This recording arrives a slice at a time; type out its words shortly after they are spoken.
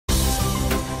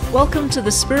Welcome to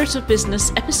The Spirit of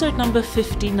Business, episode number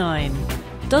 59.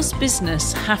 Does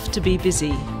business have to be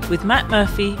busy? With Matt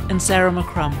Murphy and Sarah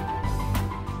McCrum.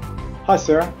 Hi,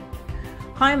 Sarah.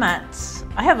 Hi, Matt.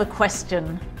 I have a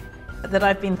question that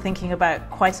I've been thinking about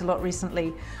quite a lot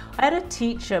recently. I had a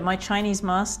teacher, my Chinese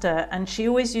master, and she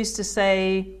always used to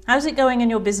say, how's it going in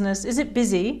your business? Is it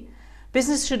busy?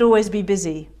 Business should always be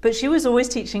busy. But she was always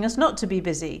teaching us not to be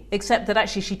busy, except that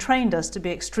actually she trained us to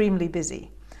be extremely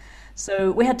busy.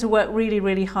 So we had to work really,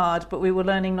 really hard, but we were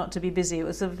learning not to be busy. It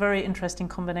was a very interesting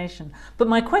combination. But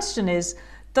my question is,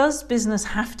 does business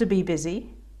have to be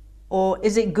busy? Or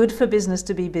is it good for business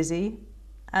to be busy?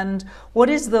 And what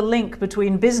is the link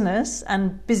between business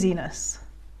and busyness?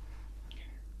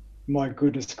 My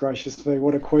goodness gracious me,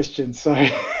 what a question. So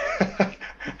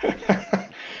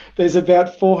there's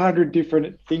about 400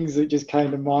 different things that just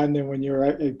came to mind then when you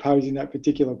were posing that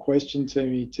particular question to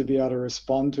me to be able to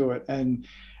respond to it. And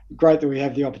great that we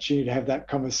have the opportunity to have that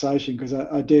conversation, because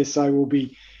I dare say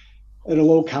it'll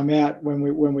all come out when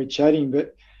we're chatting.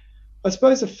 But I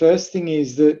suppose the first thing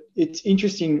is that it's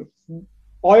interesting.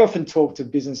 I often talk to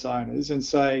business owners and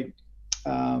say,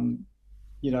 how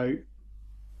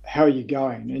are you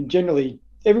going? And generally,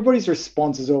 everybody's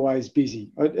response is always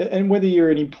busy. And whether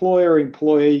you're an employer or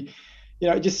employee,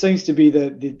 it just seems to be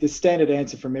the standard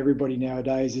answer from everybody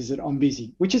nowadays is that I'm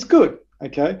busy, which is good.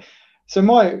 Okay. So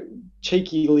my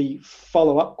cheekily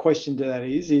follow-up question to that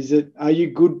is that are you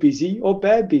good busy or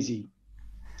bad busy?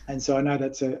 And so I know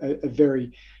that's a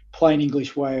very plain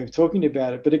English way of talking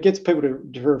about it, but it gets people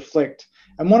to reflect.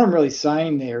 And what I'm really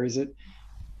saying there is that,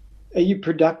 are you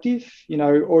productive,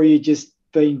 or are you just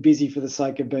being busy for the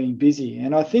sake of being busy?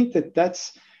 And I think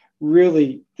that's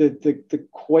really the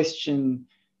question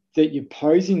that you're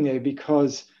posing there,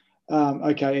 because,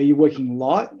 are you working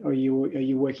light? Are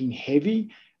you working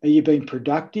heavy? Are you being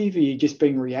productive? Are you just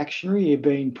being reactionary? Are you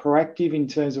being proactive in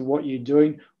terms of what you're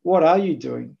doing? What are you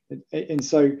doing? And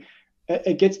so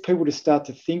it gets people to start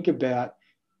to think about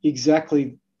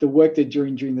exactly the work they're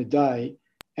doing during the day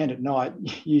and at night,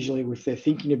 usually if they're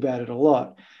thinking about it a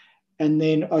lot. And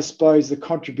then I suppose the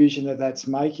contribution that's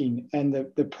making and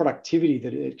the productivity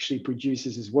that it actually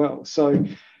produces as well. So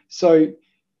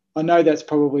I know that's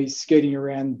probably skirting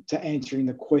around to answering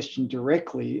the question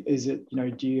directly, is it,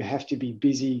 do you have to be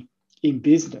busy in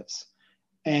business?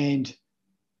 And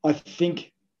I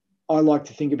think I like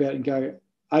to think about it and go,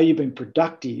 are you being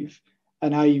productive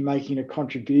and are you making a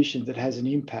contribution that has an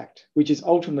impact, which is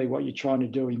ultimately what you're trying to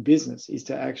do in business, is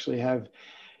to actually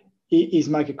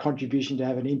make a contribution to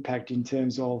have an impact in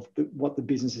terms of what the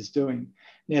business is doing.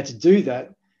 Now, to do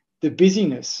that, the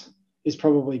busyness is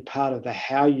probably part of the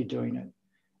how you're doing it.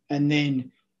 And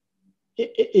then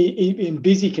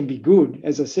busy can be good,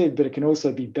 as I said, but it can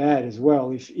also be bad as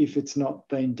well if it's not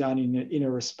being done in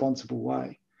a responsible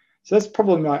way. So that's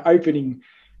probably my opening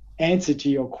answer to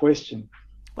your question.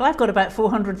 Well, I've got about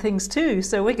 400 things too,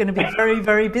 so we're going to be very,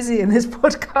 very busy in this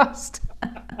podcast.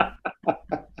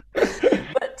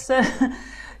 But,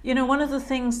 one of the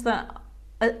things that,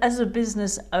 as a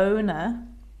business owner,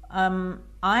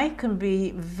 I can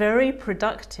be very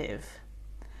productive.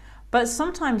 But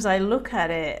sometimes I look at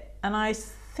it and I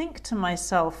think to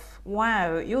myself,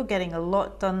 wow, you're getting a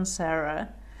lot done, Sarah.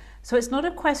 So it's not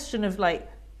a question of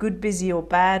like good busy or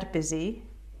bad busy,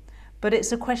 but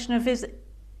it's a question of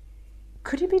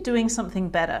could you be doing something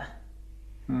better?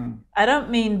 I don't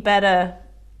mean better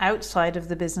outside of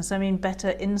the business, I mean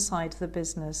better inside the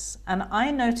business. And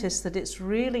I notice that it's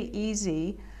really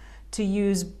easy to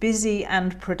use busy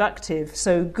and productive,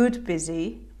 so good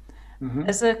busy,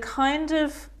 as a kind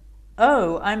of,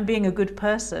 I'm being a good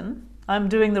person, I'm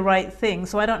doing the right thing,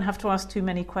 so I don't have to ask too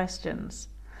many questions.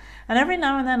 And every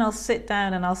now and then I'll sit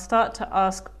down and I'll start to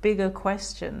ask bigger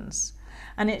questions.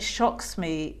 And it shocks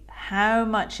me how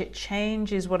much it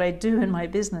changes what I do in my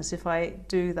business if I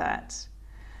do that.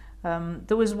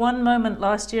 There was one moment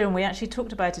last year, and we actually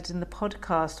talked about it in the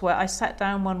podcast, where I sat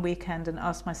down one weekend and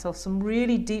asked myself some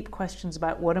really deep questions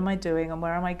about what am I doing and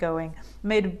where am I going.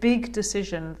 Made a big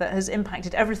decision that has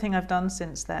impacted everything I've done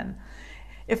since then.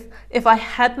 If I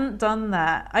hadn't done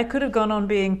that, I could have gone on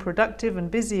being productive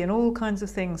and busy and all kinds of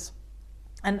things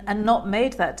and not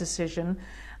made that decision.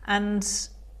 And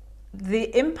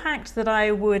the impact that I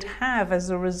would have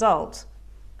as a result,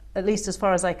 at least as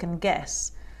far as I can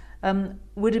guess,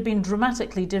 would have been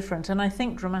dramatically different, and I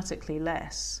think dramatically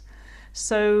less.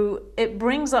 So it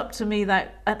brings up to me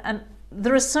that, and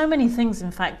there are so many things, in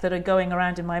fact, that are going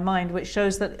around in my mind, which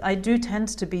shows that I do tend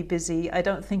to be busy. I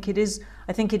think it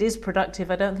is productive.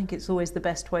 I don't think it's always the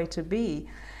best way to be.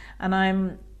 And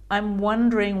I'm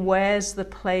wondering, where's the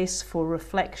place for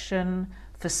reflection,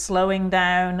 for slowing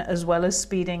down as well as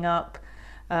speeding up,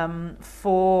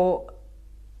 for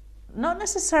not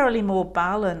necessarily more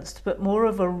balanced, but more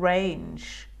of a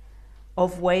range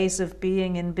of ways of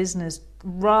being in business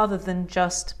rather than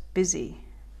just busy.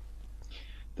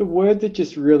 The word that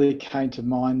just really came to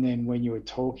mind then when you were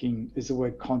talking is the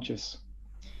word conscious.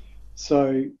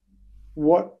 So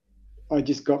what I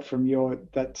just got from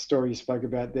that story you spoke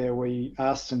about there, where you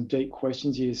asked some deep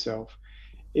questions of yourself,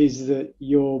 is that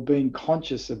you're being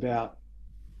conscious about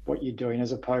what you're doing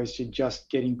as opposed to just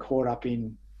getting caught up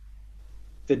in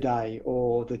the day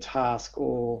or the task.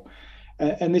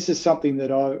 And this is something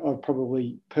that I've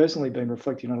probably personally been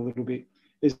reflecting on a little bit,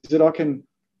 is that I can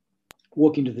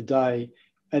walk into the day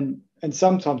and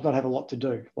sometimes not have a lot to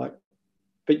do, but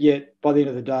yet by the end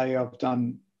of the day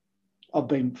I've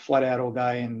been flat out all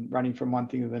day and running from one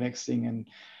thing to the next thing. And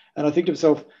I think to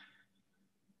myself,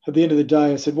 at the end of the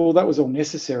day, I said, well, that was all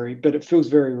necessary, but it feels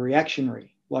very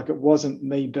reactionary. Like it wasn't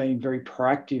me being very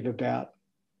proactive about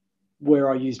where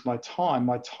I used my time.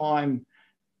 My time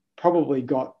probably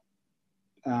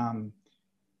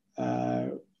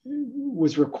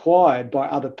was required by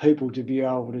other people to be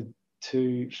able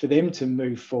for them to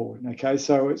move forward. Okay,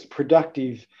 so it's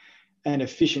productive and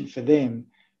efficient for them.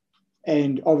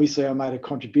 And obviously I made a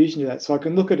contribution to that. So I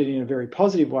can look at it in a very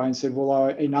positive way and say, well,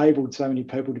 I enabled so many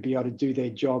people to be able to do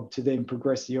their job to then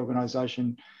progress the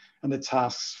organisation and the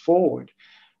tasks forward.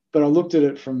 But I looked at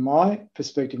it from my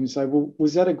perspective and say, well,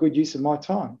 was that a good use of my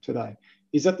time today?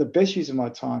 Is that the best use of my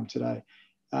time today?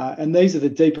 And these are the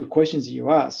deeper questions that you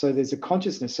ask. So there's a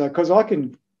consciousness. So because I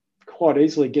can quite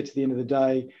easily get to the end of the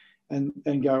day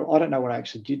and go, I don't know what I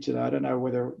actually did today. I don't know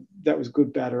whether that was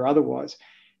good, bad, or otherwise.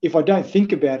 If I don't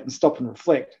think about it and stop and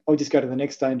reflect, I'll just go to the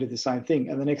next day and do the same thing,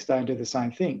 and the next day and do the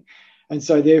same thing. And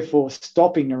so therefore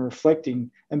stopping and reflecting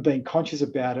and being conscious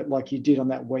about it like you did on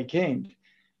that weekend,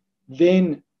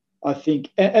 then I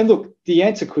think, and look, the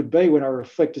answer could be when I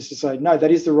reflect is to say, no,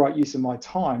 that is the right use of my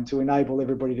time to enable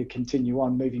everybody to continue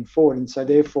on moving forward. And so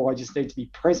therefore I just need to be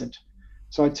present.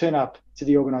 So I turn up to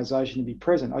the organisation and be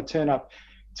present. I turn up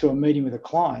to a meeting with a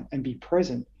client and be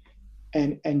present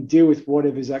and deal with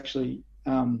whatever's actually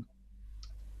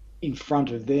in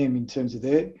front of them in terms of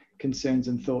their concerns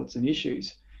and thoughts and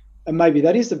issues. And maybe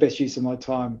that is the best use of my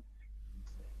time,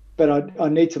 but I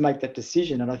need to make that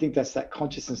decision. And I think that's that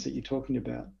consciousness that you're talking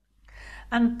about.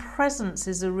 And presence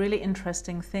is a really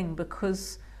interesting thing,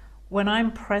 because when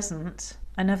I'm present,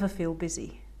 I never feel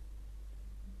busy.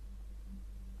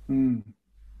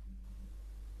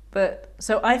 But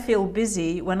so I feel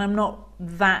busy when I'm not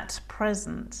that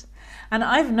present. And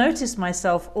I've noticed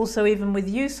myself also, even with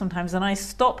you sometimes, and I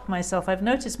stop myself, I've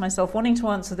noticed myself wanting to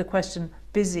answer the question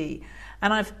busy.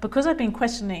 And because I've been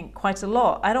questioning quite a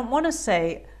lot, I don't want to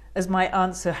say as my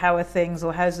answer, how are things,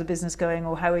 or how's the business going,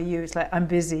 or how are you? It's like, I'm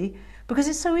busy, because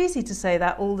it's so easy to say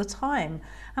that all the time.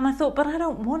 And I thought, but I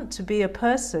don't want to be a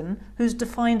person who's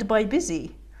defined by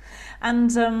busy.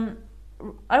 And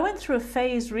I went through a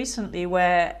phase recently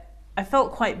where I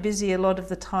felt quite busy a lot of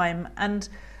the time, and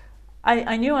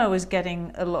I knew I was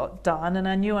getting a lot done and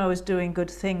I knew I was doing good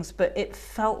things, but it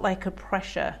felt like a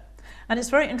pressure. And it's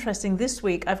very interesting, this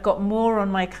week I've got more on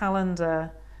my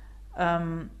calendar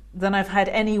than I've had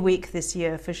any week this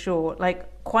year, for sure,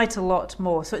 like quite a lot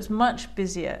more. So it's much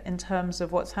busier in terms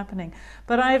of what's happening.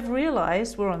 But I've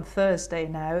realized, we're on Thursday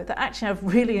now, that actually I've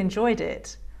really enjoyed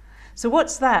it. So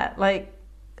what's that? Like,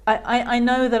 I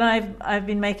know that I've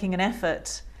been making an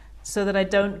effort so that I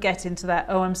don't get into that,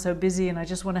 oh, I'm so busy and I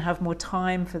just want to have more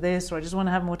time for this, or I just want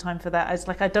to have more time for that. It's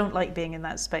like, I don't like being in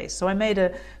that space. So I made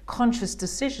a conscious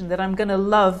decision that I'm going to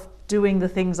love doing the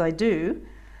things I do.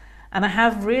 And I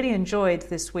have really enjoyed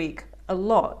this week a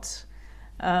lot.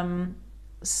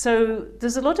 So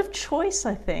there's a lot of choice,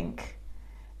 I think,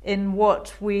 in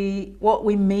what we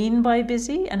mean by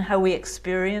busy and how we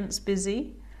experience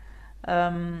busy,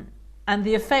 and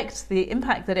the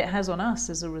impact that it has on us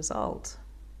as a result.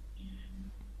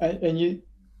 And you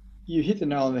hit the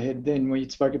nail on the head then when you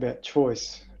spoke about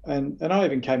choice. And I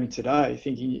even came in today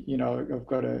thinking, I've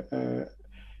got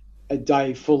a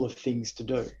day full of things to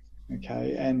do.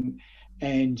 Okay.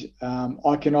 And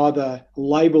I can either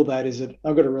label that as I've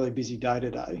got a really busy day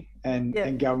today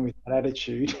and go in with that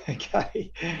attitude.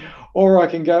 Okay. Or I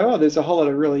can go, there's a whole lot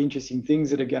of really interesting things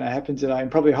that are going to happen today,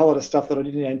 and probably a whole lot of stuff that I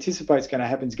didn't anticipate is going to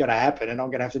happen, and I'm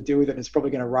going to have to deal with it. And it's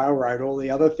probably going to railroad all the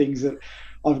other things that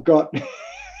I've got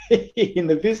in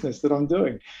the business that I'm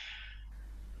doing.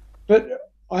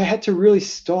 But I had to really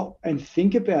stop and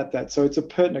think about that. So it's a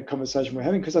pertinent conversation we're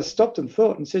having, because I stopped and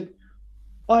thought and said,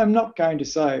 I am not going to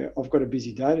say I've got a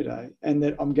busy day today and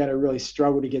that I'm going to really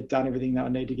struggle to get done everything that I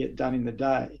need to get done in the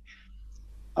day.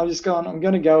 I'm just going, I'm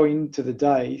going to go into the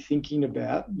day thinking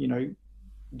about,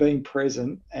 being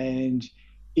present and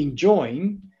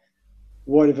enjoying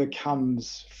whatever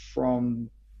comes from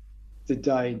the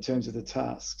day in terms of the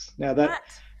tasks. Now Matt,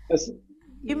 that's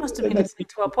you must have been that's listening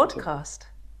to our podcast.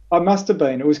 I must have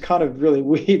been. It was kind of really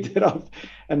weird that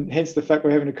and hence the fact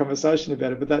we're having a conversation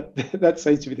about it. But that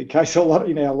seems to be the case a lot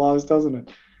in our lives, doesn't it?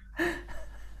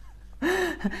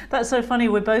 That's so funny.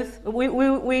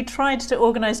 We tried to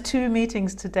organize two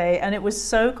meetings today, and it was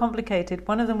so complicated.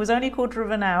 One of them was only a quarter of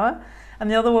an hour,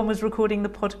 and the other one was recording the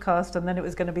podcast, and then it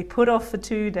was going to be put off for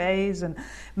 2 days and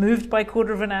moved by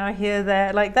quarter of an hour here,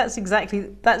 there. Like that's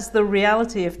the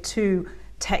reality of two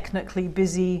technically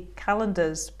busy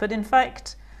calendars. But in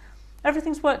fact,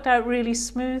 everything's worked out really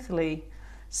smoothly.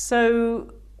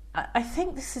 So I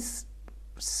think this is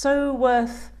so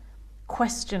worth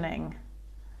questioning.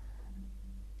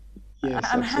 Yes,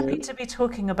 I'm absolutely. happy to be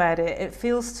talking about it. It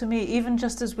feels to me, even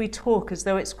just as we talk, as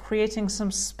though it's creating some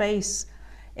space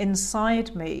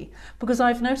inside me. Because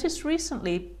I've noticed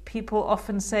recently people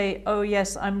often say, oh,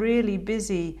 yes, I'm really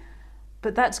busy,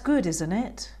 but that's good, isn't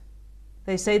it?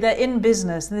 They say they're in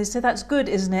business and they say, that's good,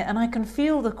 isn't it? And I can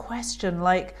feel the question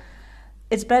like,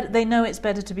 it's better. They know it's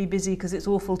better to be busy because it's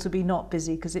awful to be not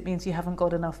busy because it means you haven't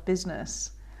got enough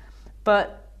business.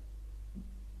 But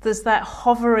there's that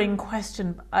hovering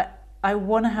question. I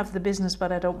want to have the business,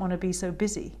 but I don't want to be so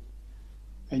busy.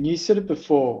 And you said it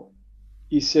before.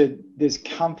 You said there's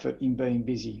comfort in being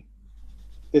busy.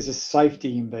 There's a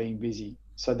safety in being busy.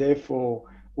 So therefore,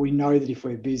 we know that if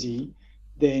we're busy,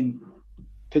 then,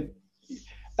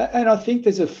 and I think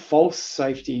there's a false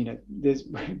safety in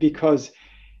it. Because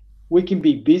we can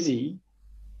be busy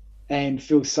and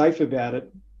feel safe about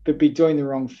it, but be doing the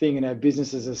wrong thing, and our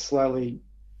businesses are slowly,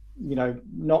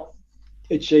 not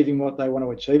achieving what they want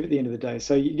to achieve at the end of the day.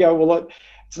 So you go, well,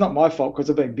 it's not my fault because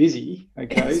I've been busy.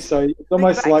 Okay, Yes, so it's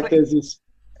almost like exactly.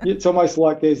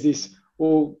 there's this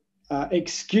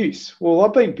excuse. Well,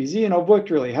 I've been busy and I've worked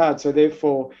really hard, so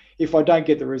therefore, if I don't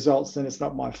get the results, then it's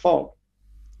not my fault.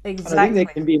 And I think there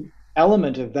Exactly. can be an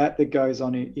element of that goes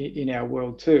on in our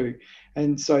world too,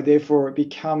 and so therefore it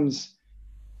becomes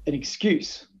an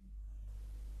excuse.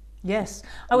 Yes.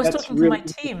 I And was that's talking to really my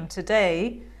team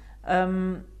today,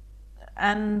 um,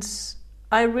 and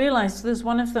I realized there's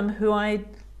one of them who I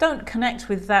don't connect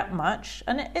with that much,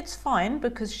 and it's fine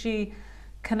because she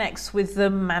connects with the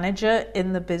manager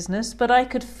in the business, but I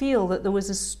could feel that there was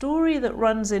a story that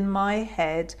runs in my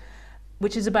head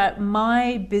which is about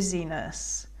my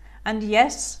busyness. And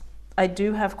yes, I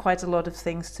do have quite a lot of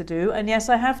things to do. And yes,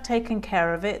 I have taken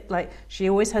care of it. Like she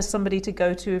always has somebody to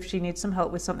go to if she needs some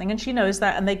help with something. And she knows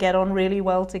that and they get on really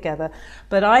well together.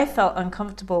 But I felt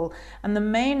uncomfortable. And the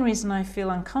main reason I feel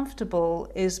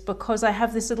uncomfortable is because I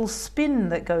have this little spin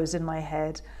that goes in my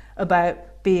head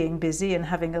about being busy and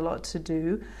having a lot to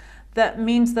do. That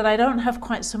means that I don't have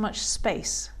quite so much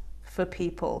space for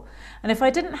people. And if I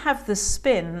didn't have the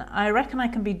spin, I reckon I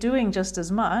can be doing just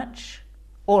as much,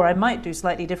 or I might do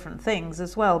slightly different things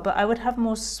as well, but I would have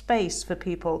more space for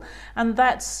people. And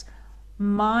that's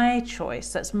my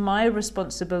choice, that's my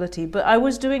responsibility. But I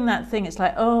was doing that thing, it's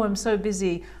like, oh, I'm so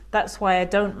busy, that's why I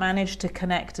don't manage to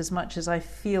connect as much as I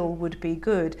feel would be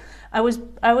good. I was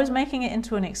making it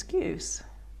into an excuse.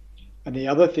 And the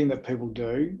other thing that people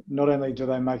do, not only do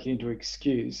they make it into an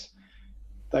excuse,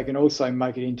 they can also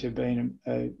make it into being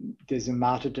there's a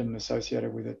martyrdom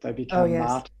associated with it. They Oh become yes.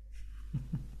 martyrs.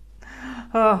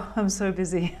 Oh, I'm so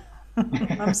busy.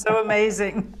 I'm so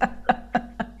amazing.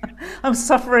 I'm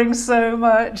suffering so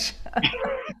much.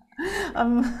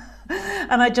 um,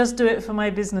 and I just do it for my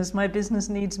business. My business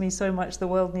needs me so much. The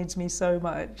world needs me so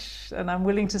much. And I'm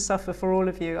willing to suffer for all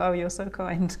of you. Oh, you're so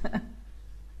kind.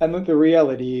 And look, the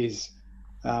reality is,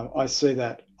 I see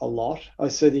that a lot. I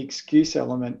see the excuse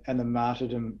element and the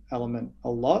martyrdom element a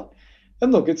lot.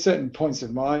 And look, at certain points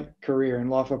of my career in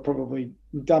life, I've probably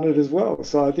done it as well.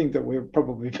 So I think that we've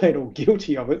probably been all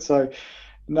guilty of it. So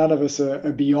none of us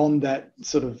are beyond that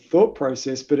sort of thought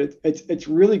process. But it's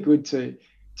really good to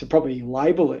probably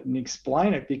label it and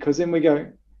explain it, because then we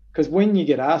go, because when you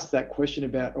get asked that question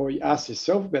about, or you ask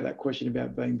yourself about that question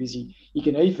about being busy, you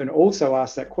can even also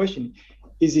ask that question: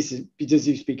 does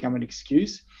this become an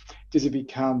excuse? Does it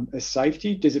become a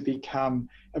safety? Does it become,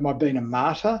 am I being a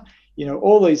martyr?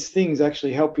 All these things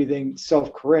actually help you then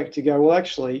self-correct to go, well,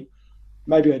 actually,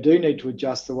 maybe I do need to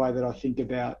adjust the way that I think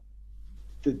about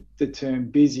the term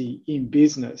busy in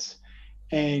business,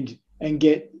 and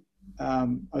get,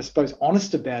 I suppose,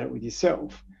 honest about it with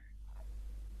yourself,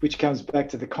 which comes back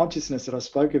to the consciousness that I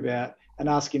spoke about, and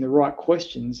asking the right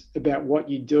questions about what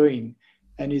you're doing.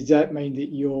 And does that mean that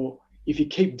if you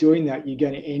keep doing that, you're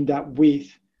going to end up with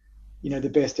the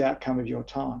best outcome of your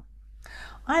time.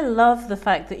 I love the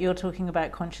fact that you're talking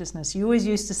about consciousness. You always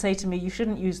used to say to me, you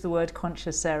shouldn't use the word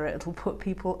conscious, Sarah, it'll put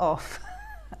people off.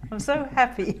 I'm so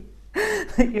happy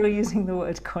that you're using the word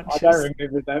I don't conscious.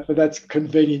 remember that, but that's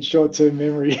convenient short-term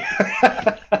memory.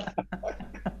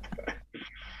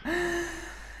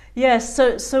 Yes,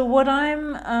 so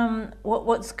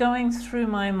what's going through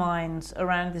my mind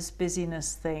around this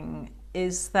busyness thing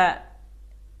is that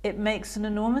it makes an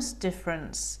enormous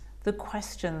difference, the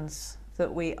questions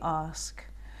that we ask.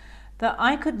 That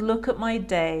I could look at my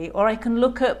day, or I can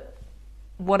look at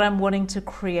what I'm wanting to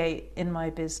create in my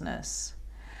business.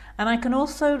 And I can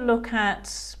also look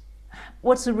at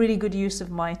what's a really good use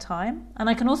of my time. And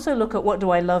I can also look at what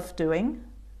do I love doing,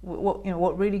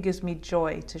 what really gives me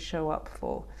joy to show up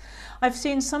for. I've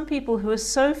seen some people who are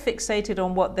so fixated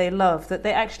on what they love that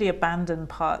they actually abandon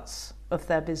parts of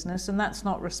their business, and that's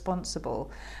not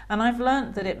responsible. And I've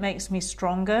learned that it makes me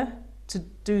stronger to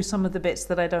do some of the bits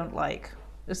that I don't like,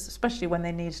 especially when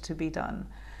they need to be done.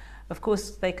 Of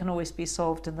course, they can always be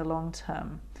solved in the long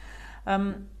term.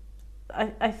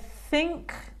 I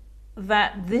think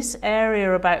that this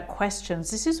area about questions,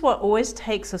 this is what always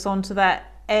takes us onto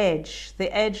that edge,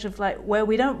 the edge of like where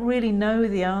we don't really know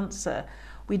the answer.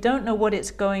 We don't know what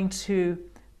it's going to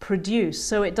produce,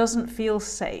 so it doesn't feel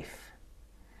safe.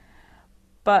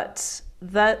 But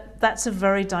that's a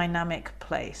very dynamic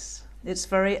place. It's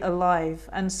very alive.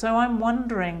 And so I'm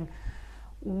wondering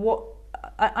what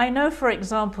I know, for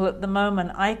example, at the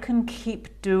moment, I can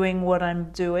keep doing what I'm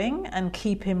doing and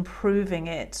keep improving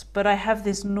it, but I have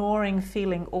this gnawing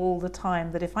feeling all the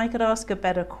time that if I could ask a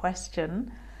better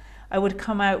question, I would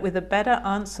come out with a better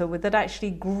answer that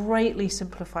actually greatly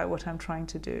simplify what I'm trying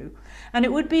to do. And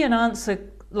it would be an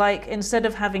answer like, instead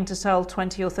of having to sell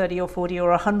 20 or 30 or 40 or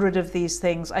 100 of these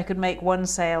things, I could make one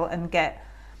sale and get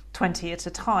 20 at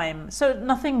a time. So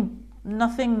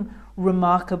nothing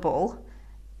remarkable.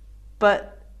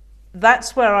 But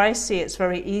that's where I see it's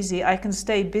very easy. I can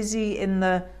stay busy in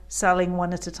the selling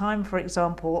one at a time, for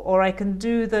example, or I can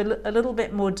do a little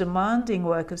bit more demanding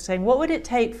work of saying, what would it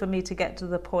take for me to get to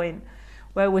the point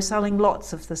where we're selling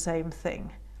lots of the same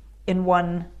thing in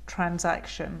one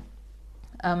transaction?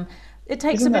 It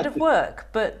takes a bit of work,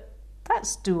 but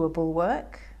that's doable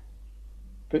work.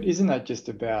 But isn't that just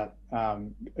about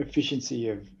efficiency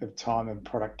of time and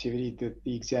productivity,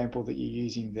 the example that you're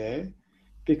using there?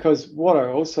 Because what I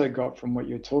also got from what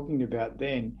you're talking about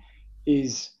then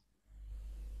is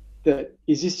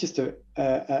this just a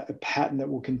pattern that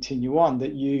will continue on,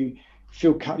 that you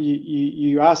feel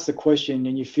you ask the question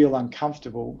and you feel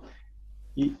uncomfortable,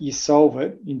 you solve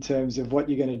it in terms of what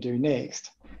you're going to do next,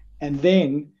 and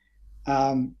then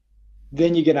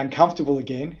you get uncomfortable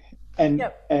again and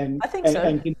Yep, and I think and, so.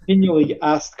 and continually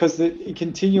ask, because the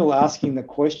continual asking the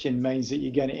question means that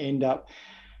you're going to end up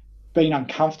being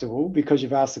uncomfortable because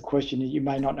you've asked the question that you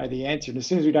may not know the answer. And as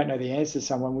soon as we don't know the answer to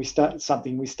someone, we start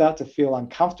to feel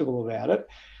uncomfortable about it.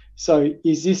 So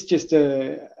is this just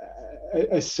a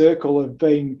circle of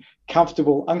being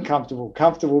comfortable, uncomfortable,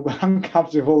 comfortable,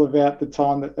 uncomfortable about the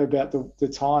time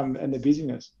and the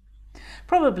busyness?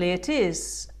 Probably it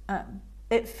is.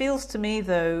 It feels to me,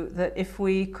 though, that if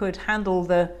we could handle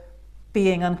the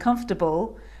being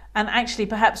uncomfortable and actually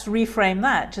perhaps reframe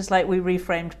that, just like we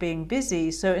reframed being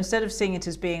busy. So instead of seeing it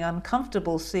as being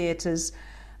uncomfortable, see it as,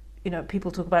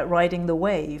 people talk about riding the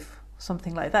wave,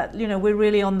 something like that. We're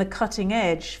really on the cutting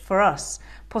edge for us.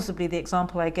 Possibly the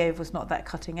example I gave was not that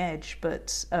cutting edge,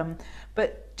 but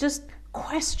just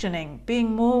questioning,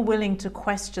 being more willing to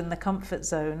question the comfort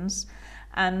zones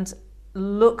and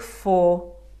look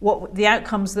for what the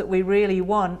outcomes that we really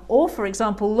want, or for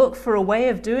example, look for a way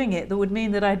of doing it that would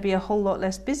mean that I'd be a whole lot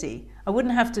less busy. I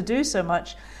wouldn't have to do so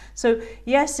much. So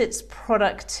yes, it's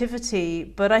productivity,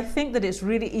 but I think that it's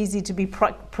really easy to be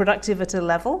productive at a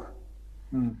level.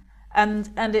 Mm.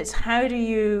 And it's how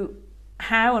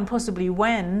and possibly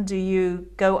when do you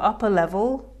go up a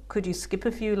level? Could you skip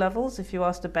a few levels if you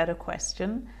asked a better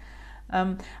question?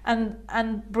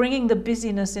 And bringing the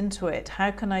busyness into it. How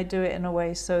can I do it in a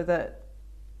way so that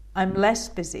I'm less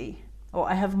busy, or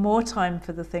I have more time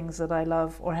for the things that I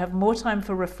love, or I have more time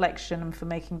for reflection and for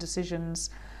making decisions,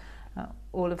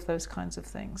 all of those kinds of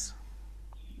things.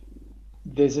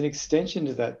 There's an extension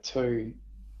to that too,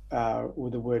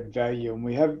 with the word value, and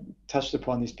we have touched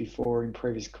upon this before in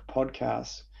previous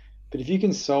podcasts. But if you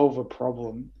can solve a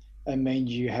problem, it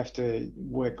means you have to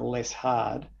work less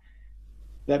hard.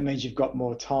 That means you've got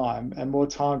more time, and more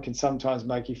time can sometimes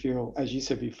make you feel, as you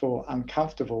said before,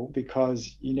 uncomfortable,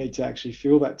 because you need to actually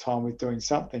fill that time with doing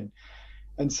something.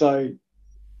 And so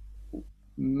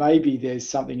maybe there's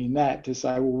something in that to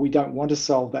say, well, we don't want to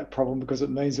solve that problem because it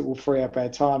means it will free up our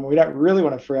time. We don't really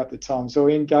want to free up the time. So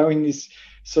we go in this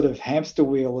sort of hamster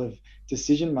wheel of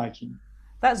decision making.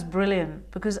 That's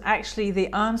brilliant, because actually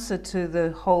the answer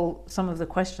to some of the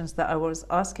questions that I was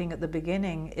asking at the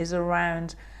beginning is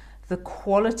around the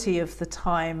quality of the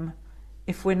time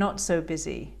if we're not so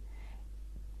busy.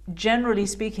 Generally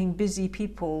speaking, busy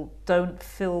people don't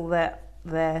fill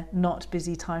their not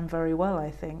busy time very well, I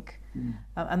think.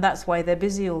 And that's why they're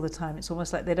busy all the time. It's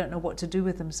almost like they don't know what to do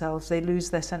with themselves. They lose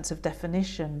their sense of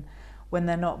definition when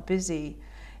they're not busy.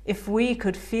 If we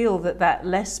could feel that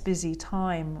less busy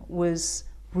time was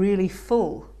really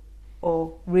full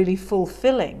or really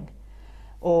fulfilling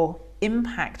or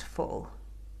impactful,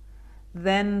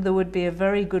 then there would be a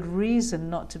very good reason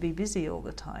not to be busy all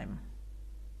the time.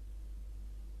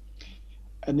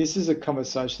 And this is a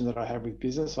conversation that I have with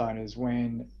business owners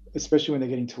especially when they're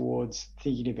getting towards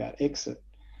thinking about exit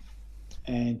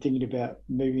and thinking about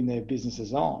moving their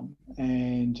businesses on.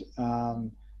 And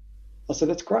I said,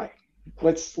 that's great.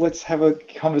 Let's have a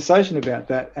conversation about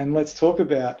that, and let's talk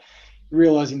about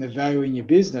realizing the value in your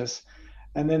business.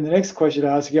 And then the next question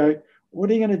I ask, what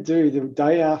are you going to do the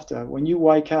day after when you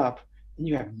wake up and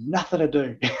you have nothing to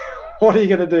do? What are you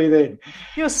going to do then?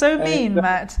 You're so mean,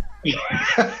 Matt.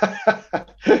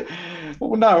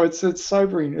 Well, no, it's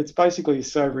sobering. It's basically a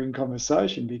sobering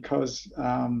conversation, because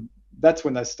that's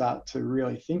when they start to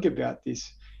really think about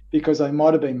this, because they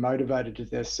might have been motivated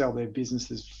to sell their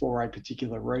businesses for a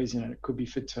particular reason, and it could be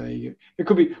fatigue. It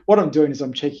could be, what I'm doing is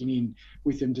I'm checking in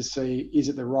with them to see, is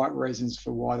it the right reasons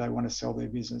for why they want to sell their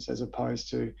business, as opposed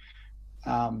to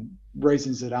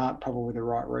reasons that aren't probably the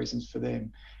right reasons for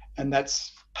them. And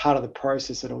that's part of the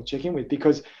process that I'll check in with,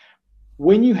 because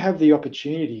when you have the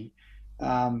opportunity,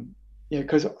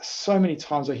 because so many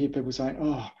times I hear people saying,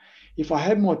 oh, if I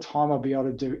had more time, I'd be able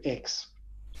to do X.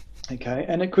 Okay.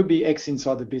 And it could be X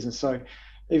inside the business. So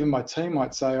even my team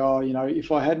might say, oh,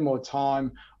 if I had more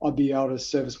time, I'd be able to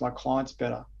service my clients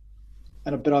better.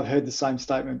 But I've heard the same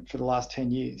statement for the last 10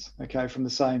 years, okay, from the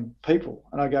same people.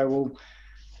 And I go, well,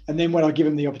 and then when I give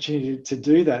them the opportunity to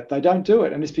do that, they don't do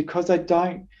it. And it's because they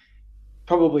don't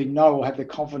probably know or have the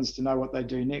confidence to know what they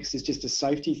do next. It's just a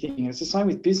safety thing. And it's the same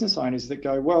with business owners that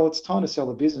go, well, it's time to sell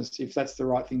the business if that's the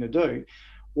right thing to do.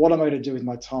 What am I going to do with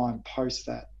my time post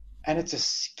that? And it's a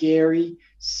scary.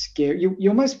 You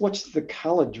almost watch the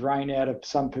color drain out of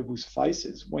some people's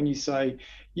faces when you say,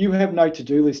 you have no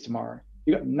to-do list tomorrow.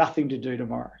 You got nothing to do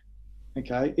tomorrow.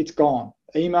 Okay, it's gone.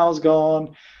 Email's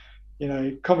gone.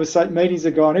 Conversation meetings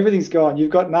are gone. Everything's gone.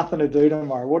 You've got nothing to do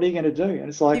tomorrow. What are you going to do? And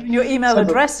it's like, even your email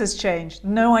address has changed.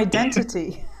 No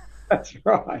identity. That's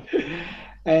right.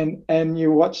 And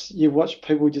you watch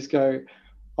people just go,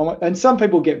 and some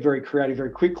people get very creative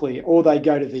very quickly, or they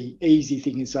go to the easy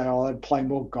thing and say, oh, I'd play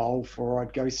more golf, or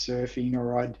I'd go surfing,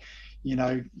 or I'd,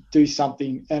 do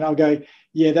something. And I'll go,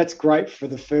 yeah, that's great for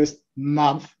the first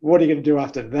month. What are you going to do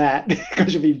after that?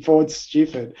 Because you'll be bored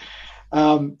stupid.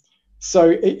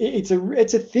 So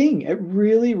it's a thing. It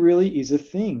really, really is a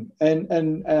thing.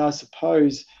 And I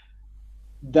suppose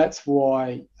that's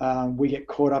why we get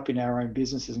caught up in our own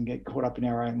businesses and get caught up in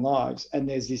our own lives. And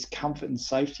there's this comfort and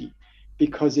safety,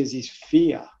 because there's this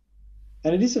fear.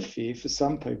 And it is a fear for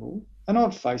some people. And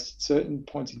I've faced certain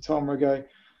points in time where I go,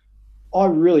 I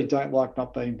really don't like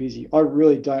not being busy. I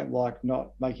really don't like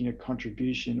not making a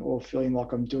contribution or feeling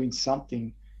like I'm doing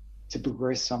something to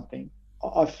progress something.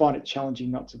 I find it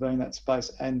challenging not to be in that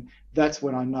space. And that's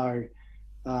when I know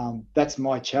that's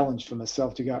my challenge for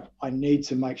myself, to go, I need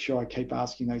to make sure I keep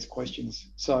asking those questions,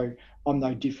 so I'm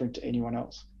no different to anyone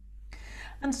else.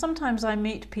 And sometimes I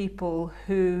meet people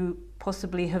who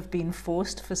possibly have been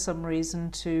forced for some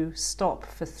reason to stop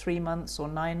for 3 months or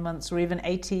 9 months or even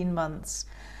 18 months.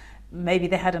 Maybe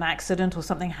they had an accident or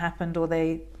something happened, or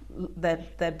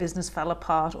their business fell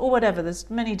apart, or whatever. There's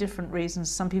many different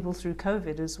reasons, some people through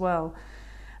COVID as well.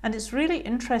 And it's really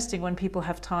interesting when people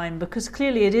have time, because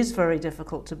clearly it is very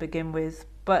difficult to begin with,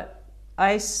 but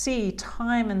I see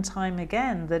time and time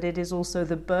again that it is also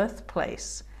the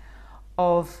birthplace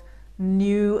of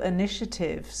new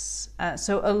initiatives.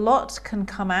 So a lot can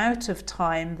come out of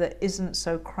time that isn't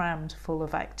so crammed full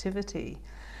of activity.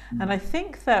 Mm-hmm. And I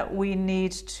think that we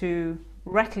need to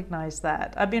recognize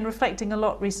that. I've been reflecting a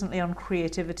lot recently on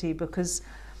creativity, because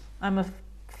I'm a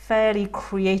fairly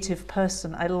creative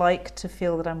person. I like to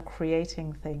feel that I'm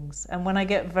creating things. And when I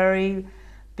get very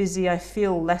busy, I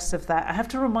feel less of that. I have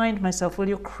to remind myself, well,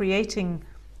 you're creating,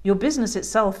 your business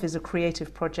itself is a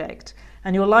creative project,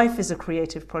 and your life is a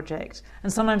creative project.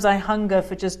 And sometimes I hunger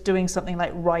for just doing something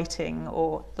like writing,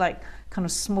 or like kind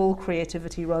of small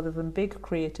creativity rather than big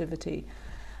creativity.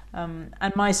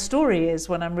 And my story is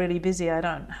when I'm really busy, I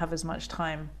don't have as much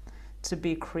time to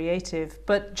be creative.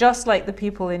 But just like the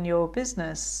people in your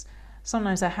business,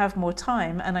 sometimes I have more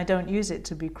time and I don't use it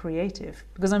to be creative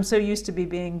because I'm so used to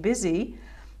being busy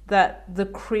that the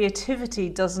creativity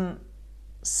doesn't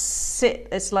sit.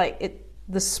 It's like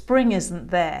the spring isn't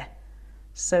there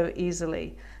so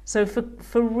easily. So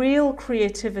for real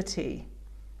creativity,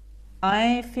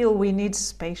 I feel we need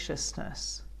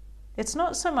spaciousness. It's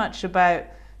not so much about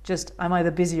just I'm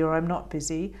either busy or I'm not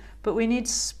busy, but we need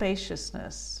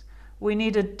spaciousness. We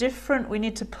need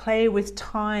to play with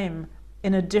time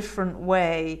in a different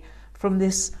way from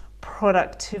this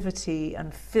productivity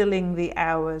and filling the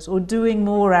hours or doing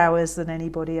more hours than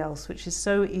anybody else, which is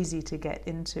so easy to get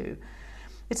into.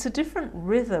 It's a different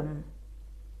rhythm.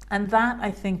 And that,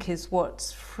 I think, is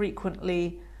what's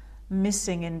frequently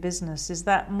missing in business, is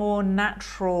that more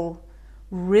natural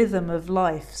rhythm of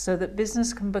life so that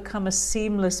business can become a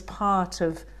seamless part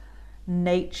of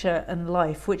nature and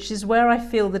life, which is where I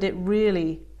feel that it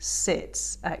really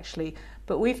sits, actually.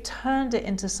 But we've turned it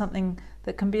into something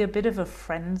that can be a bit of a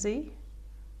frenzy.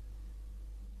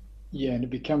 Yeah, and it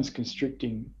becomes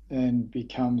constricting and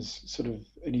becomes sort of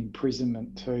an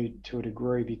imprisonment to a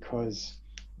degree because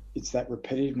it's that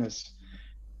repetitiveness.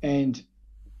 And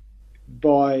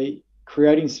by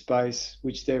creating space,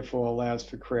 which therefore allows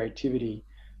for creativity,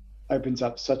 opens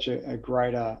up such a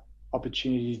greater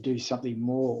opportunity to do something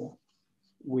more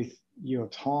with your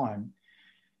time.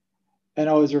 And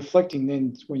I was reflecting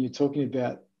then when you're talking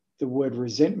about the word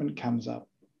resentment comes up,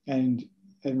 and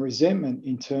resentment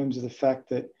in terms of the fact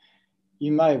that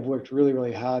you may have worked really,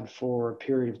 really hard for a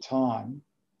period of time.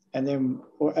 And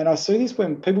I see this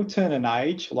when people turn an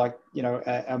age, like,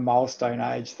 a milestone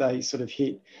age, they sort of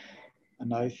hit, I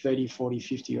know, 30, 40,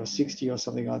 50 or 60 or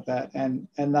something like that. And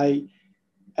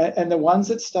the ones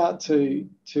that start to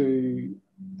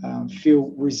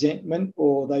feel resentment,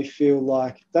 or they feel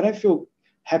like they don't feel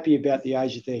happy about the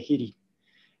age that they're hitting.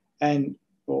 And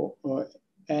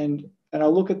I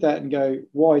look at that and go,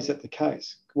 why is that the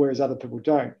case? Whereas other people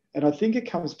don't. And I think it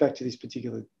comes back to this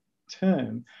particular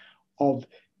term of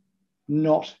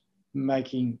not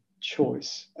making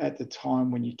choice at the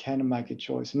time when you can make a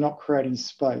choice, not creating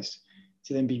space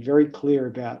to then be very clear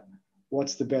about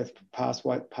what's the best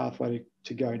pathway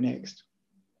to go next.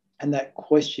 And that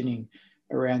questioning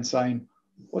around saying,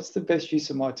 what's the best use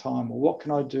of my time, or what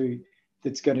can I do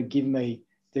that's going to give me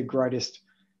the greatest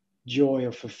joy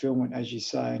or fulfillment, as you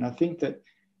say. And I think that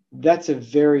that's a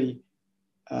very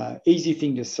easy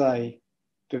thing to say,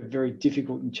 but very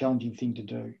difficult and challenging thing to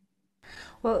do.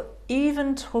 Well,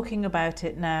 even talking about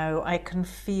it now, I can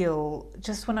feel,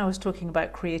 just when I was talking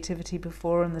about creativity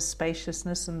before and the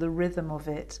spaciousness and the rhythm of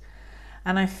it,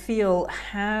 and I feel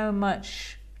how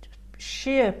much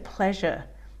sheer pleasure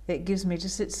it gives me.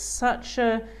 It's such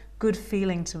a good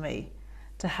feeling to me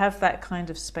to have that kind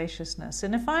of spaciousness.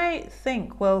 And if I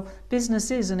think, well, business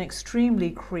is an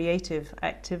extremely creative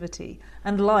activity,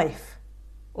 and life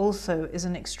also is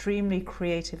an extremely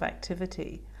creative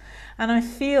activity. And I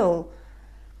feel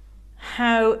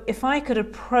how if I could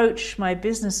approach my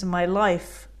business and my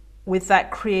life with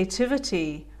that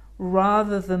creativity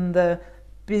rather than the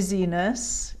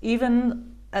busyness,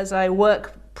 even as I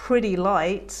work pretty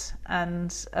light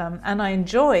and I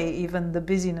enjoy even the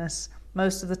busyness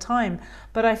most of the time,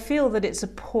 but I feel that it's a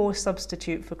poor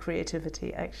substitute for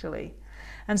creativity, actually.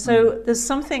 And so there's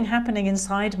something happening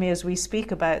inside me as we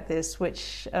speak about this,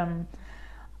 which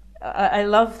I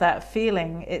love that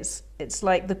feeling. It's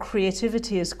like the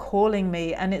creativity is calling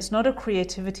me, and it's not a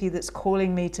creativity that's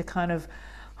calling me to kind of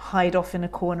hide off in a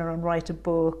corner and write a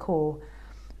book or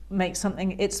make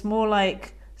something. It's more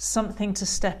like something to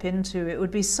step into. It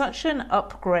would be such an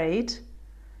upgrade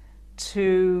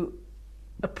to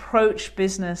approach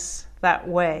business that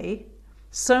way,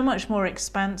 so much more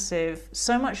expansive,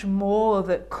 so much more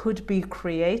that could be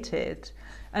created,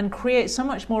 and create so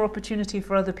much more opportunity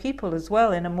for other people as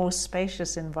well in a more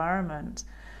spacious environment,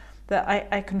 that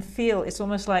I can feel it's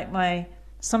almost like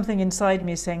something inside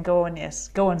me is saying, go on, yes,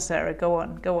 go on, Sarah, go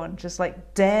on, just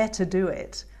like dare to do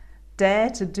it.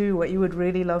 Dare to do what you would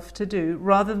really love to do,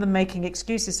 rather than making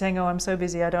excuses saying, oh, I'm so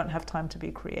busy, I don't have time to be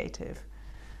creative.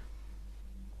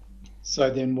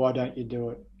 So then why don't you do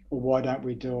it? Or why don't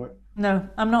we do it? No,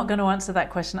 I'm not going to answer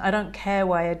that question. I don't care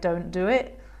why I don't do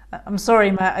it. I'm sorry,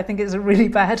 Matt, I think it's a really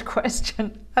bad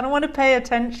question. I don't want to pay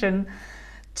attention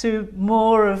to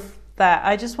more of that.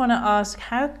 I just want to ask,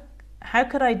 how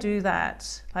could I do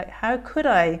that? Like, how could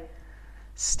I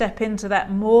step into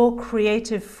that more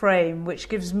creative frame, which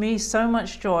gives me so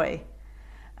much joy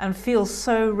and feels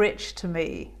so rich to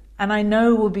me, and I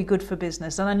know will be good for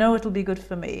business, and I know it'll be good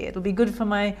for me. It'll be good for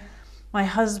my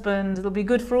husband. It'll be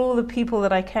good for all the people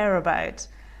that I care about.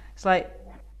 It's like,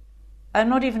 I'm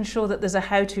not even sure that there's a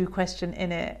how-to question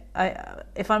in it.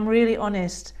 If I'm really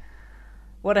honest,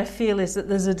 what I feel is that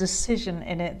there's a decision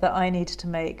in it that I need to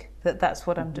make, that's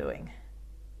what I'm doing.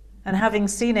 And having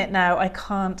seen it now, I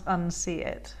can't unsee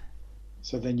it.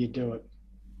 So then you do it.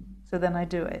 So then I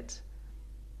do it.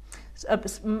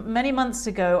 Many months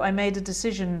ago, I made a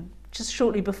decision just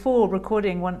shortly before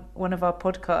recording one of our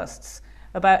podcasts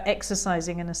about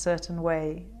exercising in a certain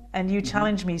way. And you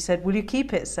challenged me, you said, will you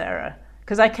keep it, Sarah?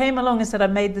 Because I came along and said I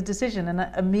made the decision, and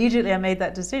immediately I made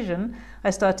that decision, I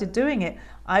started doing it.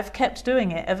 I've kept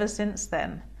doing it ever since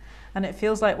then. And it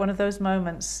feels like one of those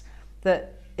moments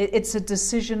that it's a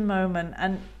decision moment,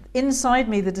 and inside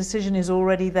me the decision is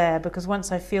already there, because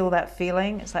once I feel that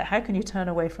feeling, it's like, how can you turn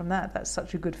away from that? That's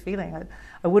such a good feeling.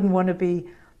 I wouldn't want to be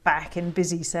back in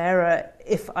busy Sarah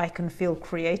if I can feel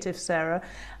creative Sarah.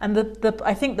 And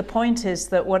I think the point is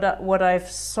that what I've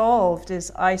solved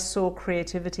is I saw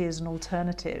creativity as an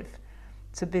alternative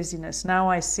to busyness. Now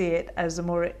I see it as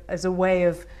a way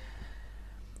of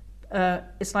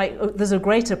it's like there's a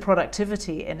greater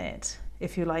productivity in it,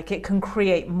 if you like. It can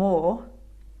create more,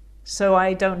 so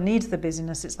I don't need the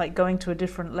busyness. It's like going to a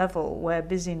different level where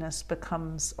busyness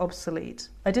becomes obsolete.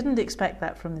 I didn't expect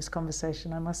that from this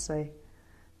conversation, I must say.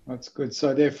 That's good.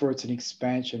 So therefore it's an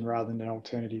expansion rather than an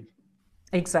alternative.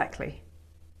 Exactly.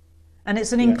 And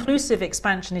it's an inclusive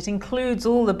expansion. It includes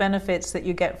all the benefits that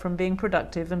you get from being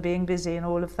productive and being busy and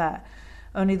all of that.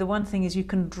 Only the one thing is you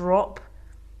can drop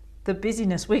the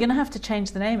busyness. We're going to have to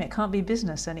change the name. It can't be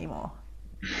business anymore.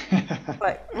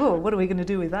 Like, oh, what are we going to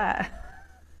do with that?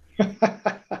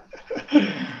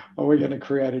 Are we going to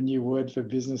create a new word for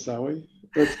business, are we?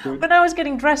 That's good. When I was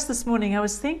getting dressed this morning, I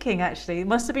was thinking, actually, it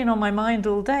must have been on my mind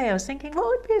all day. I was thinking, what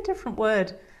would be a different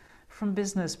word from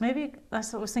business? Maybe I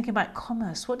was thinking about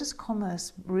commerce. What does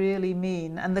commerce really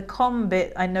mean? And the com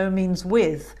bit I know means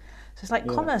with. So it's like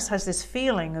commerce has this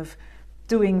feeling of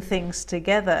doing things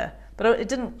together. But it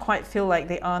didn't quite feel like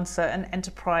the answer. And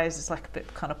enterprise is like a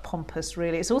bit kind of pompous,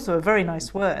 really. It's also a very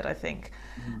nice word, I think.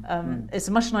 It's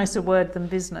a much nicer word than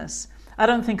business. I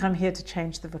don't think I'm here to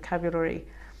change the vocabulary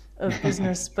of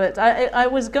business, but I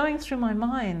was going through my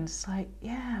mind, it's like,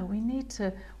 yeah,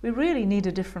 we really need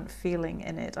a different feeling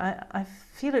in it. I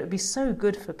feel it would be so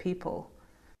good for people.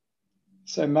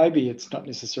 So maybe it's not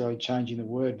necessarily changing the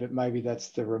word, but maybe that's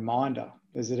the reminder.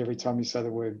 Is that every time you say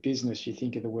the word business, you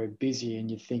think of the word busy and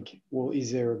you think, well,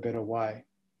 is there a better way?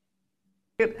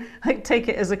 I take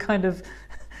it as a kind of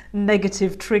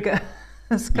negative trigger,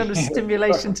 as kind of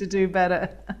stimulation to do better.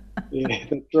 Yeah,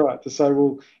 that's right. So,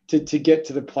 well, to get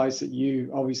to the place that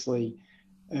you obviously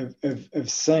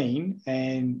have seen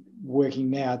and working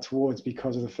now towards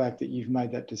because of the fact that you've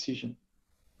made that decision.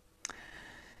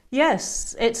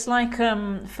 Yes, it's like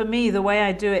for me, the way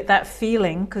I do it, that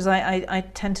feeling, because I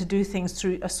tend to do things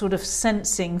through a sort of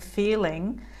sensing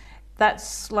feeling,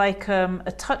 that's like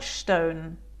a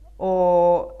touchstone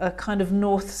or a kind of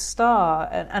North Star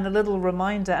and a little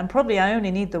reminder. And probably I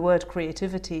only need the word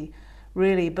creativity,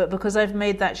 really, but because I've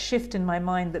made that shift in my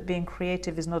mind that being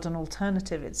creative is not an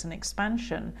alternative, it's an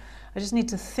expansion. I just need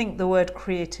to think the word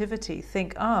creativity,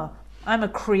 think, I'm a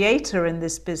creator in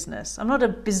this business. I'm not a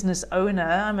business owner,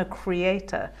 I'm a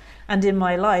creator. And in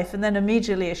my life, and then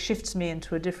immediately it shifts me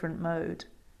into a different mode.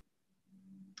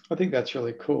 I think that's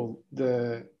really cool,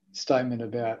 the statement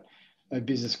about a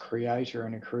business creator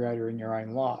and a creator in your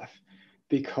own life,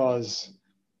 because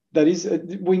that is,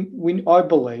 when I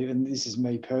believe, and this is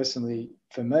me personally,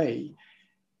 for me,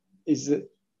 is that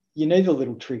you need the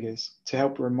little triggers to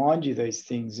help remind you these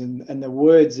things. And the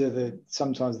words are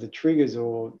sometimes the triggers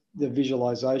or the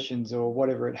visualizations or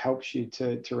whatever it helps you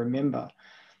to remember,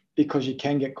 because you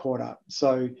can get caught up.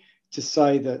 So to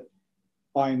say that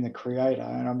I am the creator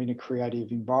and I'm in a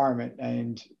creative environment,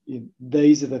 and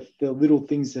these are the little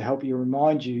things that help you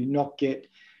remind you, not get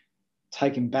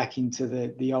taken back into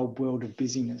the old world of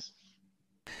busyness.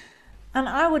 And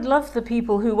I would love the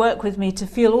people who work with me to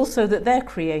feel also that they're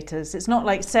creators. It's not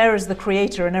like Sarah's the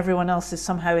creator and everyone else is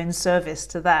somehow in service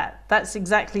to that. That's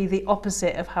exactly the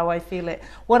opposite of how I feel it.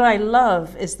 What I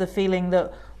love is the feeling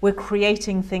that we're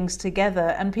creating things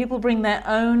together and people bring their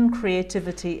own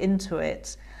creativity into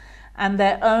it and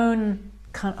their own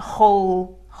kind of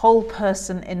whole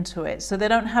person into it. So they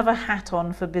don't have a hat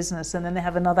on for business and then they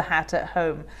have another hat at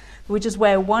home. We just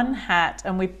wear one hat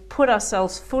and we put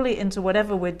ourselves fully into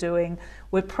whatever we're doing.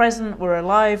 We're present, we're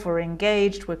alive, we're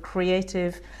engaged, we're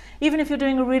creative. Even if you're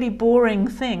doing a really boring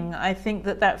thing, I think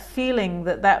that feeling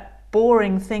that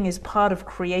boring thing is part of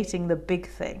creating the big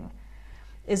thing.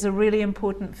 is a really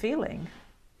important feeling.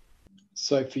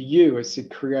 So for you, it's a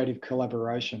creative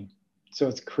collaboration. So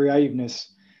it's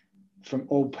creativeness from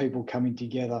all people coming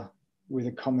together with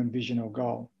a common vision or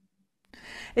goal.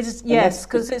 It is, yes,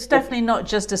 because it's definitely not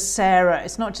just a Sarah.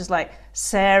 It's not just like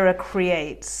Sarah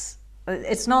creates.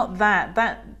 It's not that.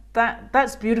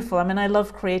 That's beautiful. I mean, I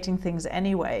love creating things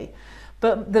anyway.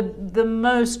 But the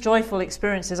most joyful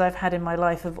experiences I've had in my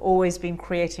life have always been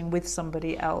creating with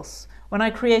somebody else. When I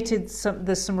created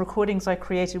there's some recordings I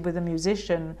created with a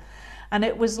musician, and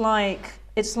it's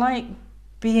like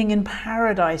being in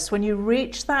paradise when you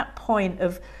reach that point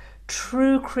of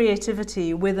true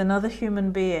creativity with another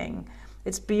human being.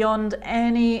 It's beyond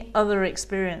any other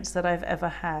experience that I've ever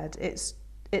had. It's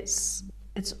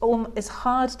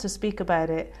hard to speak about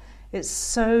it. It's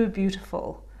so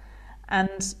beautiful.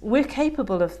 And we're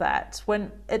capable of that.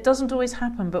 When it doesn't always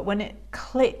happen, but when it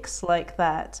clicks like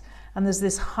that, and there's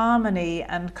this harmony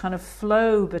and kind of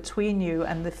flow between you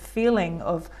and the feeling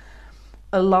of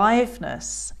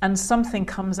aliveness, and something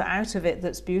comes out of it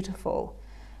that's beautiful,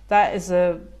 that is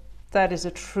a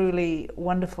truly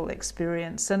wonderful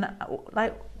experience. And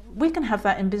like, we can have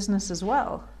that in business as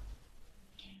well.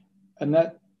 And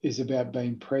that is about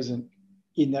being present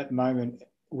in that moment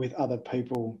with other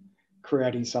people,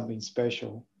 creating something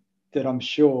special, that I'm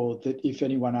sure that if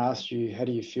anyone asked you, how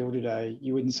do you feel today,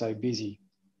 you wouldn't say busy.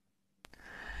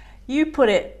 You put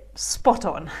it spot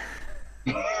on.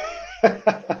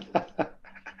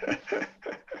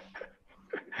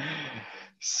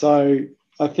 So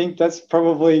I think that's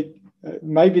probably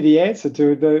maybe the answer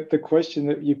to the question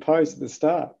that you posed at the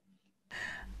start.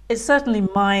 It's certainly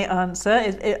my answer.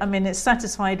 It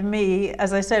satisfied me,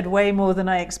 as I said, way more than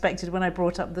I expected when I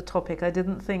brought up the topic. I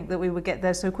didn't think that we would get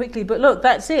there so quickly. But look,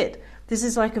 that's it. This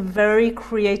is like a very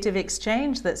creative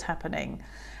exchange that's happening.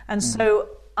 And so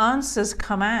answers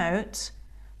come out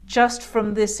just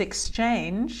from this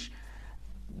exchange.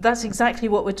 That's exactly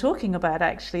what we're talking about,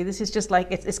 actually. This is just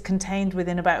like it's contained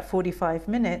within about 45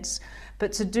 minutes.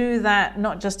 But to do that,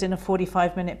 not just in a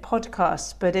 45-minute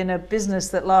podcast, but in a business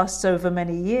that lasts over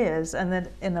many years, and then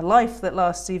in a life that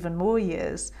lasts even more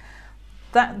years,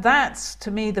 that's, to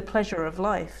me, the pleasure of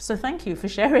life. So thank you for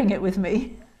sharing it with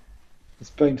me. It's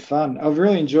been fun. I've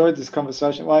really enjoyed this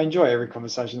conversation. Well, I enjoy every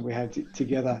conversation that we have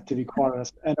together, to be quite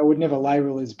honest. And I would never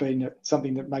label it as being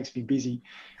something that makes me busy,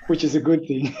 which is a good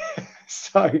thing.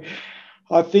 So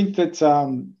I think that,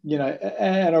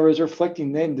 and I was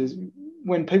reflecting then,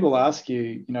 when people ask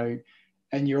you,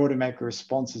 and your automatic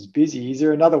response is busy, is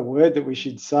there another word that we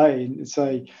should say? And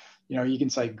say, you can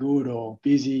say good or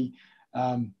busy.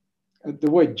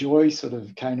 The word joy sort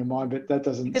of came to mind, but that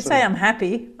doesn't. You could say I'm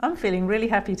happy. I'm feeling really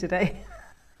happy today.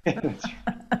 That's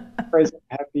right. Present,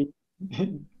 happy,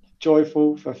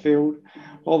 joyful, fulfilled,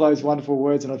 all those wonderful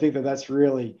words. And I think that that's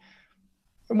really,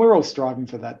 and we're all striving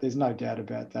for that. There's no doubt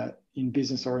about that in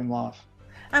business or in life.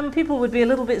 And people would be a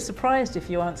little bit surprised if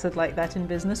you answered like that in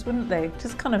business, wouldn't they?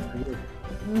 Just kind of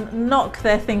knock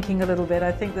their thinking a little bit.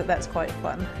 I think that that's quite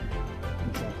fun.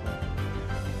 Exactly.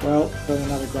 Well, it's been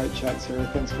another great chat, Sarah.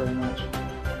 Thanks very much.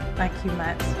 Thank you,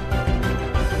 Matt.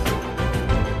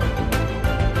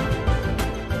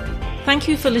 Thank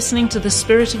you for listening to The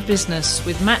Spirit of Business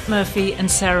with Matt Murphy and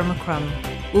Sarah McCrum.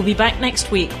 We'll be back next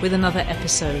week with another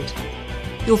episode.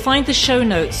 You'll find the show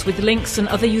notes with links and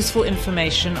other useful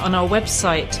information on our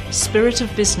website,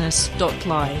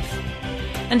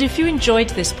 spiritofbusiness.live. And if you enjoyed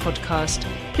this podcast,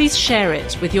 please share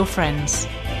it with your friends.